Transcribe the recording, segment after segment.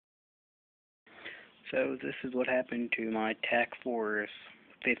So this is what happened to my TAC Force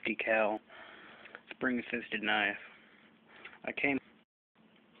 50 cal spring-assisted knife. I came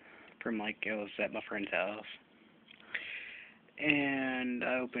from it was at my friend's house, and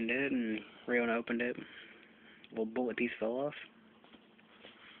I opened it, and Riona opened it. A little bullet piece fell off.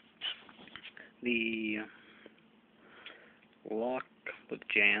 The lock was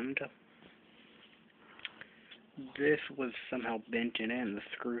jammed. This was somehow bent in it, and the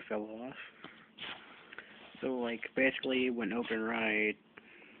screw fell off. So, basically it wouldn't open right.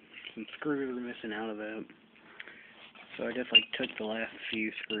 Some screws were missing out of it. So I just, took the last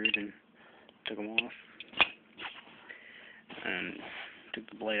few screws and took them off. And took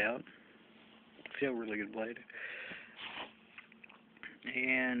the blade out. Still a really good blade.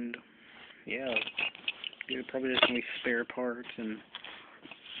 And, yeah, you're probably just going to be spare parts, and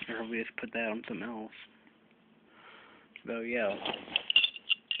I'll probably just put that on something else. So, yeah,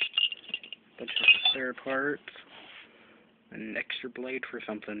 bunch of spare parts, and an extra blade for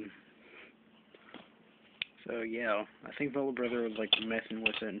something. So, yeah, I think my little brother was, messing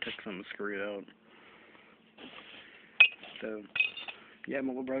with it and took something screwed out. So, yeah, my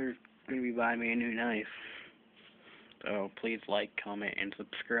little brother's going to be buying me a new knife. So, please like, comment, and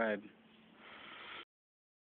subscribe.